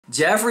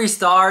Jeffree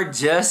Star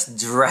just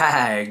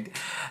dragged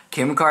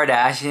Kim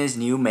Kardashian's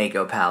new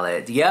makeup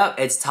palette. Yep,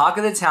 it's talk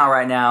of the town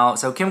right now.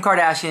 So Kim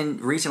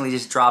Kardashian recently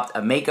just dropped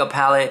a makeup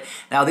palette.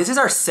 Now this is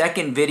our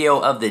second video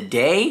of the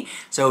day.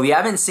 So if you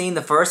haven't seen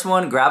the first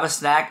one, grab a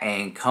snack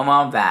and come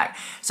on back.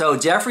 So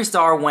Jeffree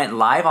Star went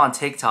live on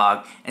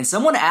TikTok and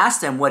someone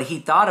asked him what he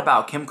thought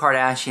about Kim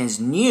Kardashian's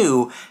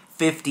new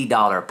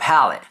 $50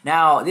 palette.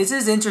 Now, this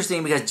is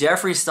interesting because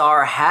Jeffree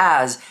Star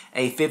has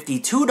a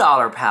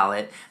 $52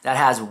 palette that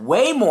has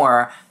way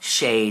more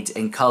shades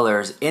and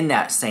colors in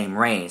that same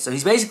range. So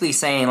he's basically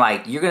saying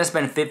like, you're gonna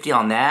spend 50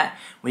 on that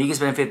when you can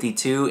spend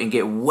 52 and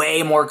get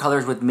way more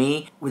colors with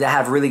me that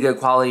have really good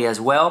quality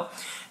as well.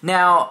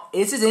 Now,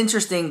 this is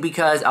interesting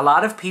because a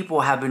lot of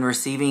people have been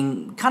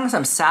receiving kind of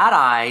some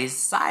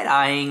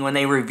side-eyeing when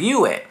they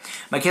review it.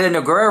 Michaela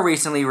Nogueira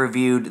recently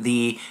reviewed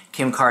the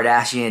Kim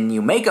Kardashian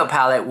new makeup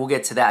palette. We'll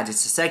get to that in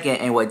just a second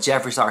and what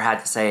Jeffree Star had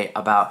to say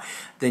about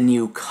the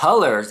new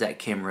colors that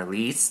Kim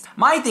released.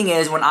 My thing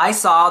is, when I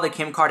saw the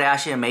Kim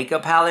Kardashian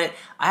makeup palette,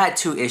 I had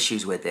two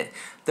issues with it.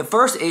 The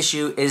first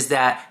issue is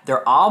that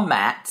they're all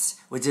mattes,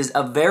 which is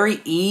a very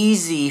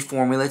easy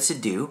formula to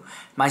do.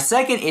 My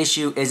second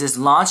issue is it's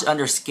launched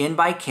under Skin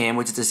by Kim,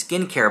 which is a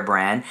skincare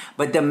brand,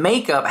 but the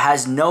makeup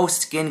has no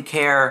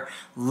skincare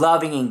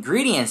loving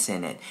ingredients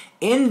in it.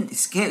 In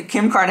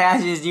Kim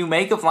Kardashian's new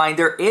makeup line,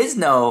 there is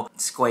no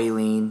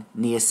squalene,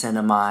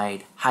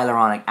 niacinamide,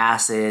 hyaluronic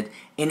acid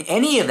in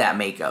any of that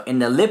makeup, in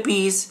the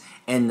lippies,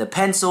 in the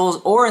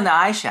pencils, or in the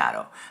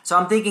eyeshadow. So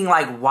I'm thinking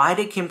like, why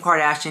did Kim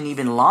Kardashian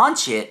even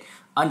launch it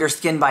under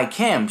Skin by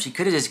Kim? She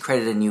could have just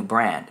created a new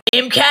brand.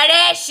 Kim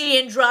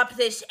Kardashian dropped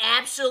this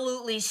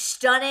absolutely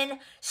stunning,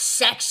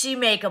 sexy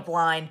makeup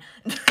line.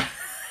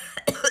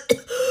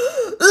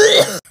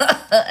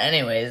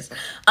 Anyways,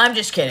 I'm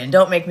just kidding.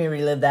 Don't make me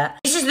relive that.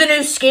 This is the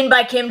new Skin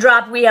by Kim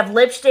drop. We have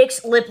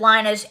lipsticks, lip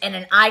liners, and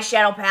an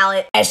eyeshadow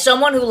palette. As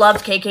someone who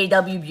loves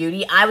KKW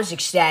Beauty, I was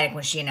ecstatic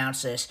when she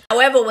announced this.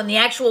 However, when the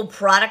actual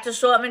product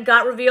assortment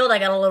got revealed, I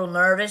got a little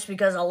nervous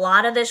because a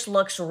lot of this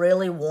looks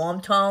really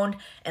warm-toned,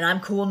 and I'm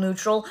cool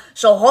neutral.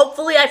 So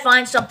hopefully I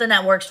find something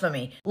that works for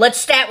me. Let's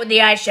start with the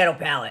eyeshadow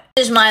palette.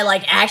 This is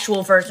my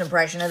actual first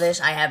impression of this.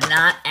 I have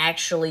not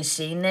actually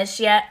seen this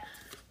yet.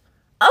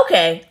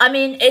 Okay, I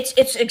mean,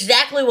 it's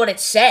exactly what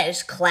it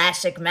says,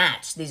 classic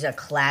mattes. These are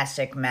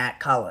classic matte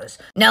colors.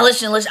 Now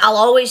listen, I'll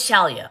always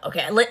tell you,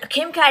 okay,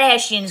 Kim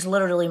Kardashian is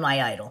literally my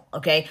idol,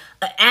 okay?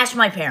 Ask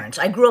my parents.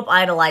 I grew up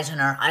idolizing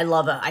her. I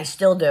love her. I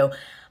still do.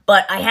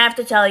 But I have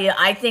to tell you,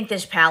 I think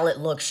this palette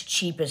looks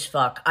cheap as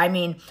fuck. I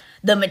mean,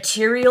 the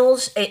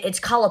materials,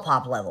 it's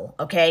ColourPop level,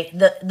 okay?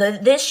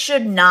 This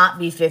should not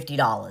be $50.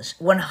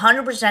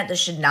 100% this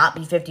should not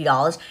be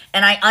 $50.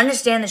 And I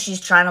understand that she's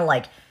trying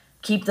to,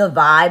 keep the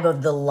vibe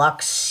of the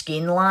luxe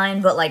skin line,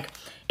 but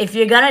if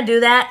you're gonna do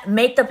that,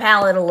 make the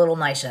palette a little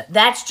nicer.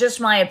 That's just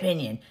my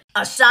opinion.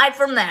 Aside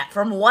from that,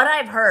 from what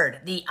I've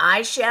heard, the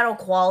eyeshadow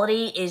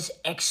quality is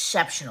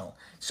exceptional.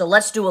 So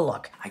let's do a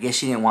look. I guess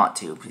she didn't want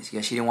to. I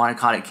guess she didn't want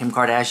to call it Kim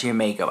Kardashian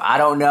makeup. I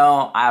don't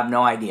know. I have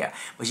no idea.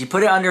 But she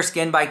put it under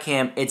Skin by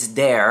Kim. It's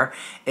there.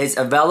 It's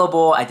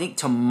available. I think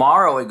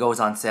tomorrow it goes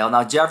on sale.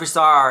 Now, Jeffree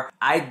Star,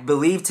 I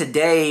believe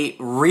today,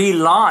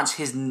 relaunched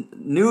his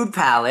nude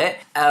palette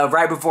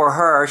right before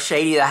her,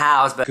 Shady the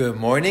House. But good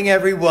morning,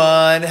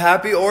 everyone.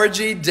 Happy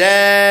Orgy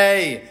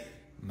Day.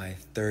 My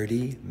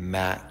 30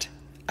 matte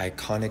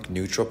iconic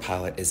neutral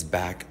palette is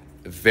back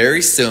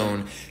very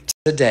soon.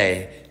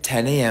 Today,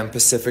 10 a.m.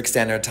 Pacific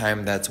Standard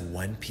Time, that's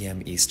 1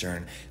 p.m.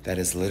 Eastern. That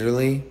is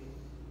literally,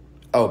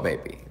 oh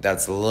baby,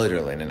 that's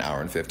literally in an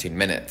hour and 15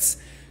 minutes.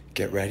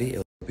 Get ready,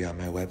 it'll be on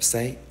my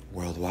website,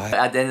 worldwide.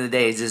 At the end of the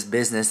day, it's just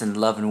business and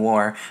love and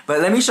war. But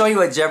let me show you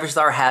what Jeffree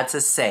Star had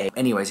to say.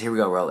 Anyways, here we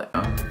go, roll it.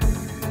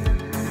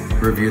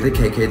 Review the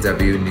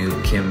KKW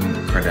new Kim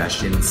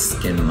Kardashian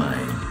skin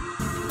line.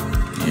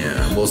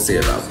 Yeah, we'll see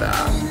about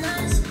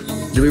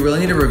that. Do we really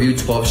need to review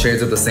 12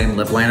 shades of the same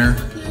lip liner?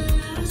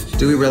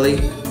 Do we really?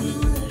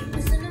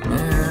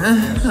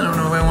 I don't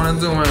know if I want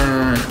to do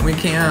it. We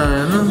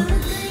can.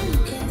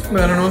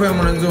 But I don't know if I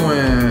want to do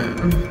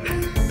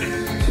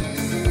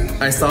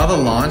it. I saw the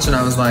launch and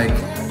I was like,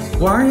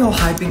 why are y'all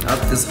hyping up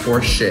this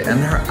horse shit? And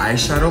her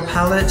eyeshadow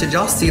palette, did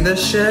y'all see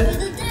this shit?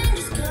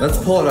 Let's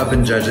pull it up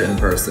and judge it in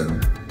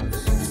person.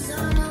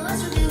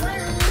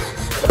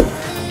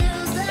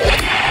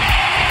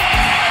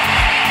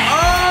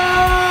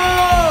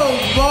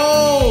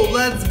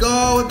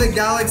 With the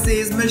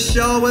galaxies,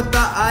 Michelle with the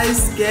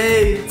ice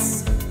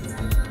skates.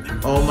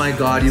 Oh my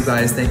god, you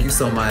guys, thank you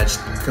so much.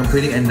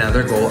 Completing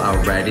another goal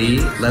already.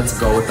 Let's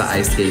go with the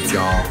ice skates,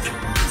 y'all.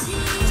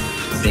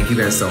 Thank you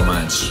guys so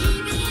much.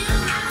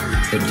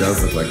 It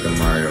does look like the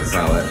Mario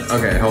palette.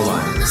 Okay, hold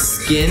on.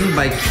 Skin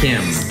by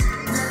Kim.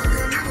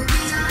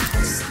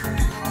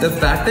 The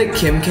fact that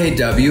Kim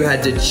KW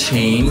had to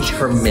change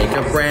her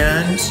makeup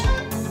brand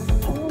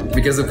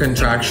because of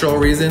contractual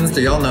reasons,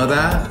 do y'all know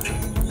that?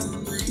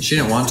 She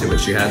didn't want to, but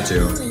she had to.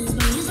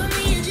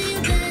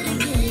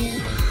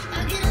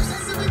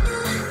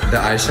 The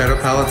eyeshadow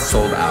palette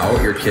sold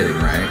out? You're kidding,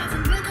 right?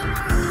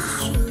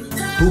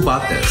 Who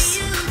bought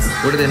this?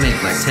 What do they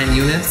make, like 10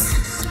 units?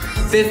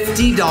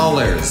 $50.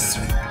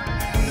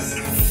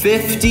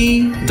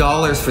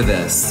 $50 for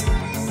this.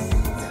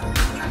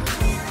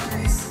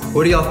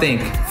 What do y'all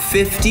think?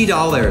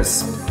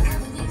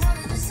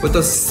 $50. With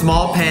those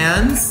small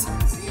pans?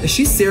 Is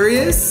she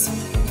serious?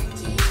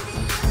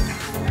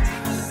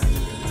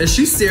 Is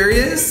she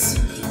serious?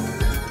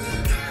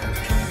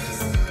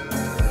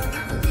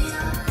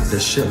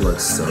 This shit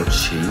looks so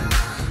cheap.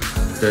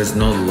 There's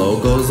no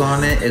logos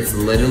on it. It's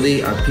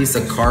literally a piece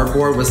of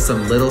cardboard with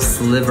some little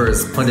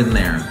slivers put in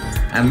there.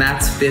 And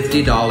that's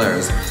 $50.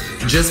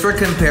 Just for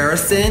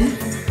comparison,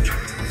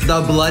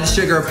 the blood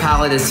sugar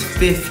palette is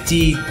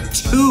 $52.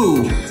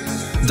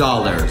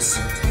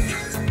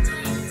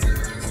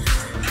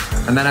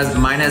 And then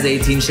mine has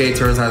 18 shades,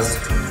 hers has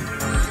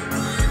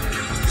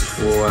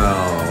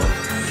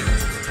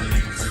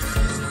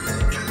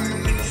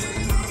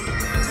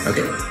 12.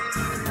 Okay.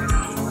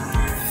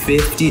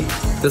 50.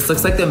 This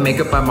looks like the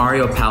Makeup by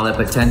Mario palette,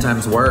 but 10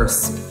 times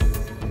worse.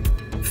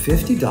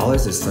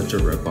 $50 is such a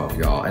ripoff,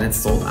 y'all, and it's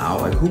sold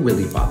out. Like, who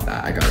really bought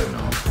that? I gotta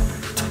know.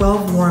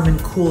 12 warm and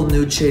cool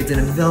nude shades in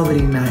a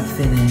velvety matte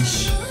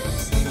finish.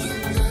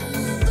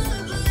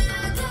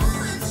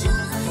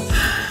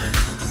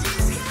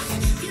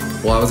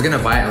 Well, I was gonna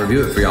buy it and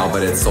review it for y'all,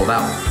 but it's sold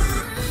out.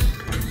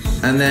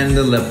 And then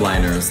the lip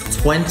liners,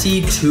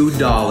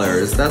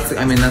 $22.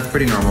 That's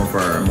pretty normal for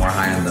a more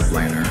high-end lip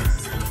liner.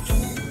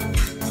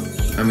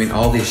 I mean,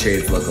 all these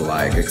shades look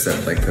alike,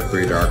 except like the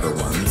 3 darker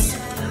ones.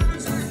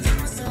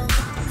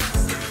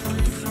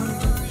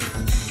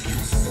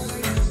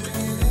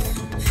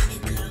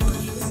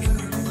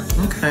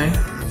 Okay.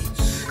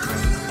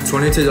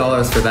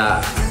 $22 for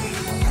that.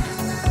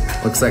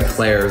 Looks like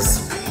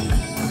Claire's.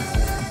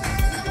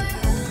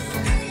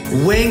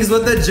 Wings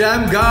with the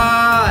gem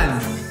gun!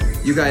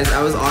 You guys,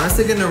 I was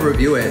honestly gonna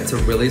review it to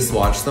really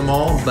swatch them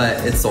all,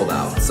 but it's sold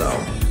out, so.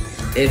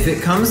 If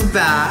it comes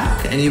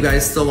back and you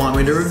guys still want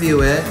me to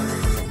review it,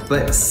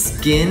 but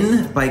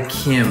Skin by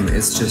Kim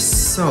is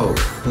just so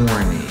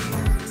corny.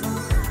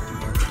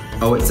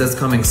 Oh, it says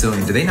coming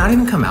soon. Did they not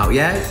even come out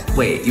yet?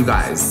 Wait, you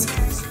guys.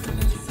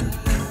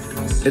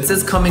 It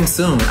says coming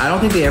soon. I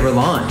don't think they ever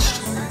launched.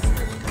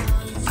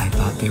 I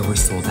thought they were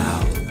sold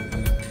out.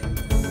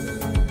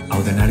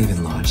 Oh, they're not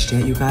even launched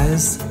yet, you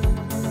guys?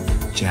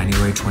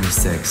 January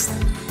 26th.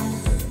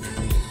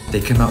 They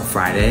came out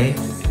Friday.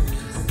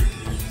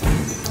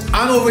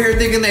 I'm over here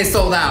thinking they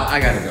sold out. I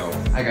gotta go.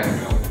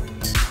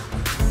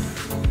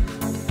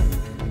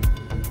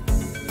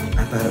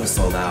 I thought it was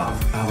sold out.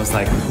 I was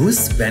like, who's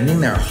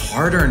spending their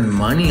hard-earned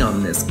money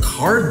on this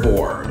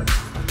cardboard?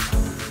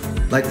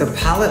 Like, the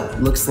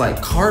palette looks like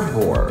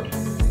cardboard.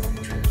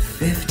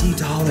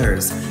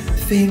 $50.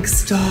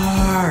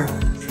 KIMKARDASHIAN.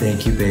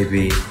 Thank you,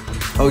 baby.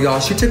 Oh, y'all,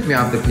 she took me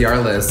off the PR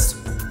list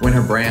when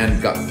her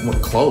brand got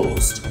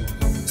closed.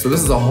 So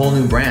this is a whole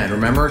new brand.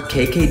 Remember,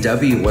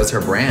 KKW was her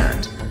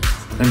brand.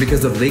 And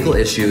because of legal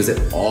issues,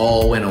 it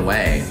all went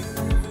away.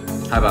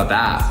 How about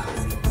that?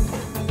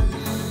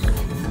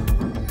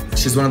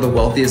 She's one of the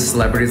wealthiest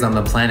celebrities on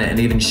the planet, and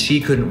even she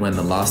couldn't win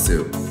the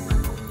lawsuit.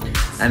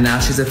 And now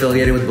she's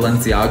affiliated with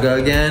Balenciaga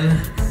again.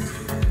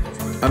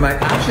 I'm like,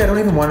 actually, I don't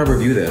even want to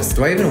review this.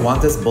 Do I even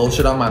want this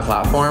bullshit on my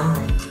platform?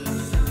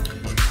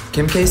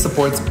 Kim K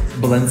supports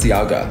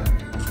Balenciaga.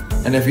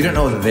 And if you don't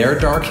know their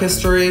dark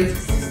history,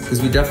 because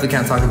we definitely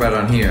can't talk about it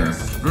on here.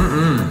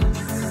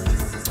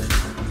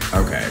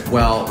 Okay,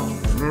 well,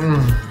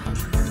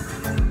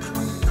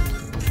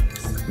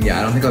 yeah,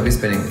 I don't think I'll be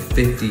spending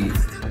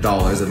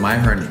 $50 of my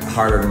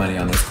hard-earned money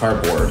on this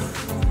cardboard.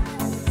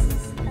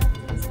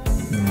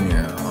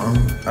 Yeah,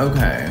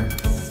 okay.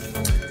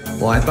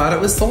 Well, I thought it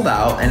was sold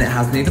out and it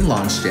hasn't even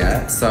launched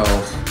yet, so.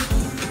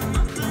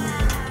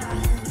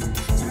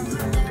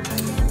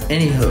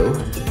 Anywho.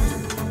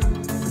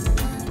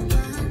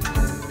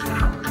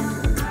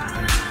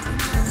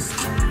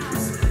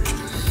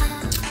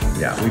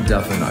 Yeah, we're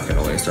definitely not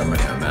gonna waste our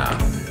money on that.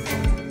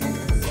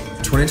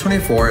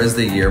 2024 is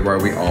the year where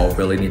we all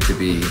really need to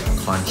be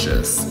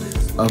conscious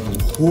of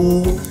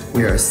who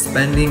we are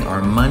spending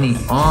our money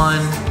on.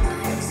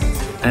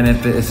 And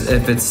if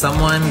it's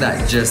someone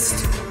that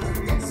just,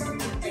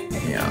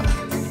 yeah,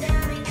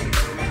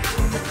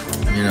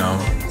 you know,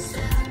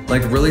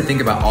 like really think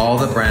about all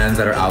the brands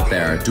that are out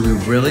there. Do we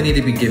really need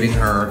to be giving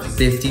her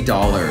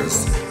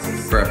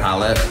 $50 for a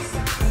palette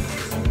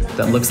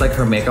that looks like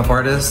her makeup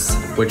artist,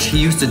 which he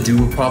used to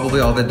do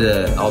probably all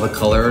the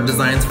color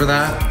designs for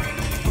that?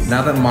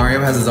 Now that Mario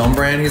has his own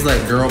brand, he's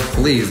like, girl,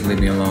 please leave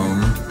me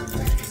alone.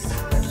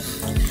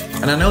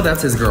 And I know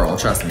that's his girl,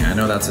 trust me, I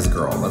know that's his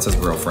girl. That's his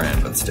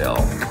girlfriend, but still,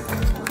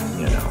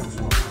 you know.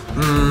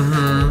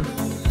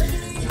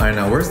 I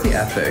know, where's the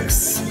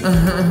ethics?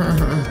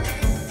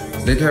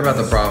 They care about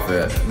the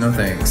profit, no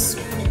thanks.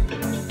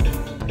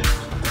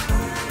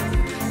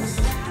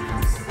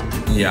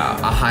 Yeah,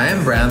 a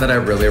high-end brand that I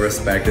really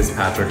respect is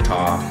Patrick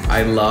Ta.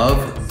 I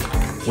love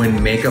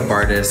when makeup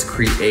artists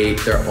create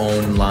their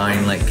own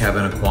line like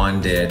Kevin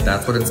Aquan did.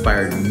 That's what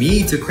inspired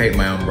me to create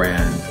my own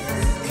brand.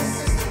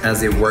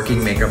 as a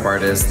working makeup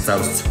artist since I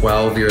was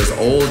 12 years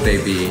old,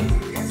 baby.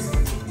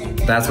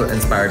 That's what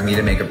inspired me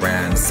to make a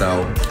brand.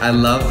 So I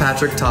love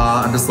Patrick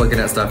Ta. I'm just looking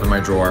at stuff in my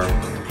drawer.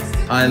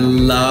 I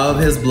love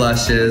his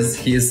blushes.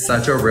 He is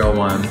such a real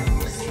one.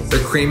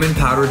 The cream and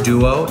powder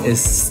duo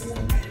is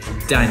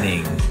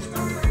stunning.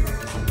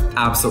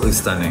 Absolutely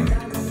stunning.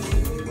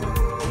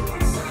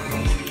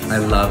 I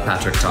love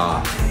Patrick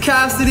Ta.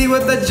 Cassidy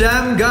with the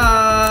gem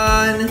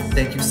gun.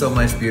 Thank you so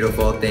much,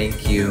 beautiful.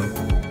 Thank you.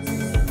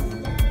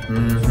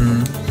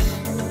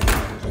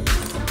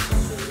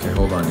 Okay,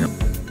 hold on, y'all.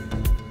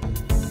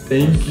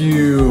 Thank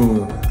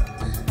you.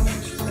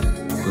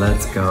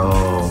 Let's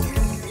go.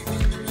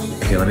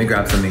 Okay, let me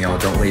grab something, y'all.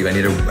 Don't leave. I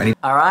need.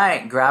 All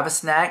right, grab a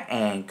snack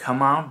and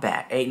come on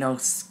back. Ain't no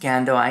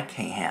scandal I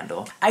can't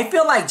handle. I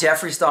feel like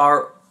Jeffree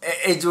Star,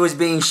 it was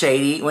being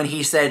shady when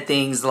he said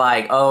things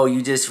like, oh,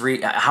 you just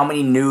how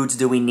many nudes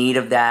do we need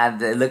of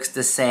that? It looks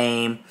the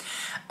same.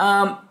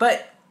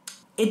 But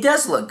it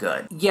does look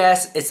good.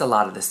 Yes, it's a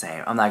lot of the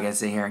same. I'm not gonna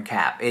sit here and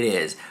cap. It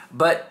is.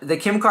 But the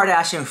Kim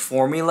Kardashian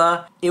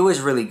formula, it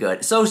was really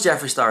good. So is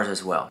Jeffree Star's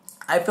as well.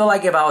 I feel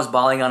like if I was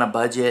balling on a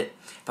budget,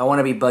 if I want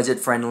to be budget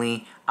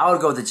friendly, I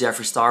would go with the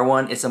Jeffree Star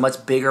one. It's a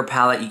much bigger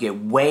palette. You get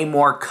way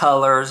more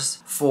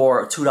colors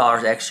for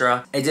 $2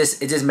 extra. It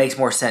just makes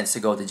more sense to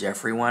go with the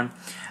Jeffree one.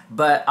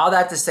 But all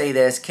that to say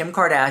this, Kim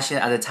Kardashian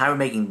at the time of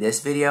making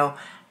this video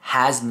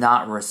has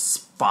not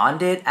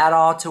responded at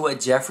all to what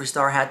Jeffree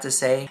Star had to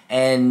say,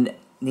 and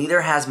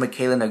neither has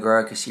Michaela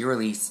Negura because she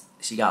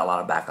got a lot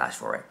of backlash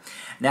for it.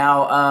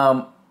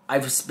 Now,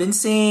 I've been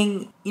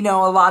seeing, you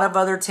know, a lot of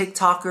other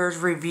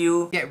TikTokers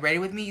review. Get ready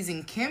with me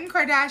using Kim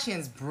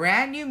Kardashian's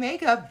brand new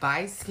makeup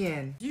by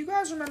Skin. Do you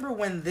guys remember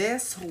when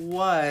this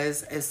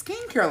was a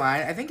skincare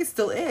line? I think it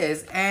still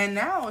is. And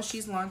now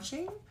she's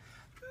launching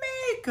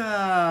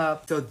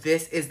makeup. So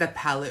this is the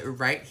palette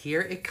right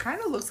here. It kind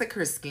of looks like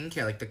her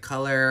skincare, like the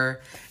color,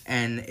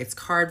 and it's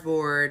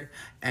cardboard,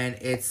 and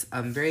it's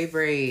very,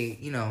 very,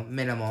 you know,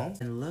 minimal.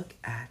 And look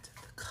at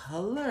the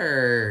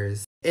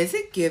colors. Is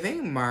it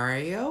giving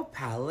Mario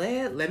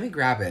palette? Let me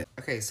grab it.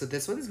 Okay, so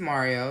this one's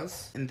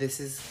Mario's, and this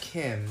is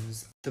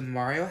Kim's. The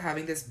Mario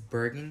having this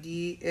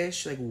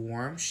burgundy-ish, like,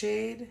 warm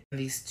shade. And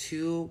these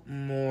two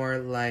more,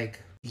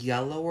 like,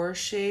 yellower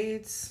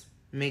shades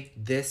make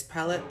this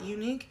palette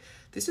unique.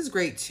 This is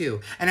great, too.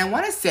 And I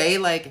want to say,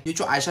 like,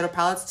 neutral eyeshadow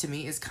palettes, to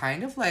me, is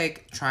kind of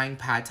like trying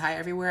pad thai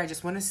everywhere. I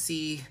just want to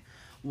see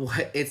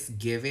what it's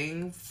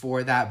giving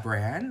for that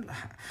brand.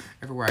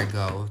 Everywhere I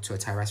go to a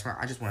Thai restaurant,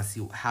 I just want to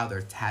see how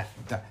their pad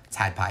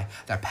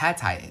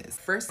thai is.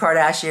 First,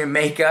 Kardashian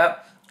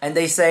makeup, and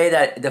they say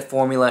that the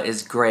formula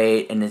is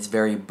great and it's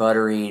very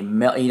buttery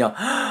and you know,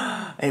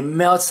 it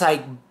melts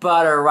like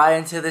butter right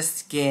into the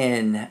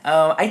skin.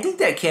 I think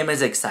that Kim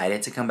is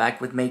excited to come back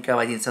with makeup.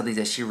 I think it's something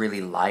that she really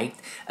liked,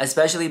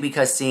 especially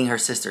because seeing her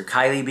sister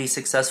Kylie be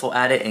successful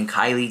at it, and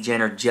Kylie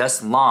Jenner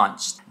just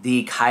launched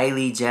the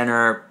Kylie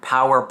Jenner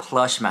Power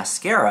Plush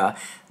Mascara.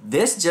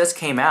 This just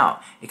came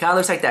out. It kind of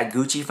looks like that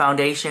Gucci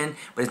foundation,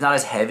 but it's not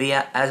as heavy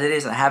as it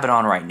is, and I have it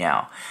on right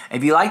now.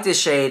 If you like this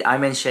shade,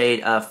 I'm in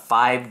shade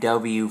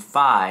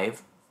 5W5.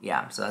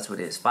 Yeah, so that's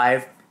what it is.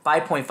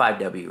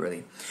 5.5W,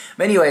 really.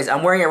 But anyways,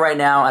 I'm wearing it right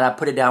now, and I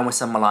put it down with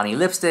some Milani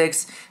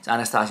lipsticks. It's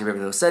Anastasia Beverly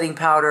Hills setting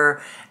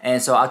powder,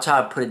 and so I'll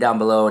try to put it down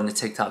below in the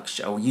TikTok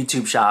show,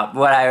 YouTube shop,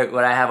 what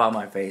I have on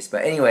my face.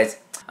 But anyways,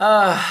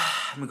 I'm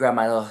gonna grab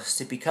my little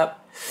sippy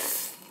cup.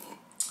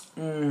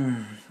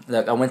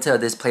 Look, I went to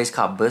this place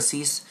called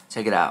Bussy's.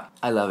 Check it out.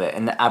 I love it.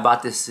 And I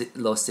bought this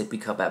little sippy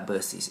cup at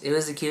Bussy's. It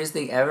was the cutest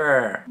thing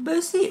ever.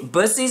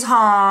 Bussy's,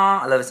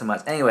 huh? I love it so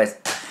much.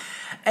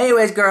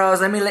 Anyways,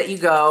 girls, let me let you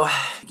go.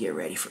 Get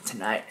ready for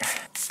tonight.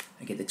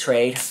 I get the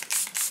trade.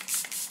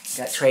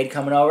 Got trade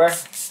coming over.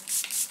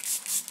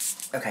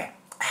 Okay.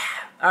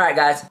 All right,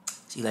 guys.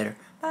 See you later.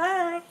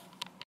 Bye.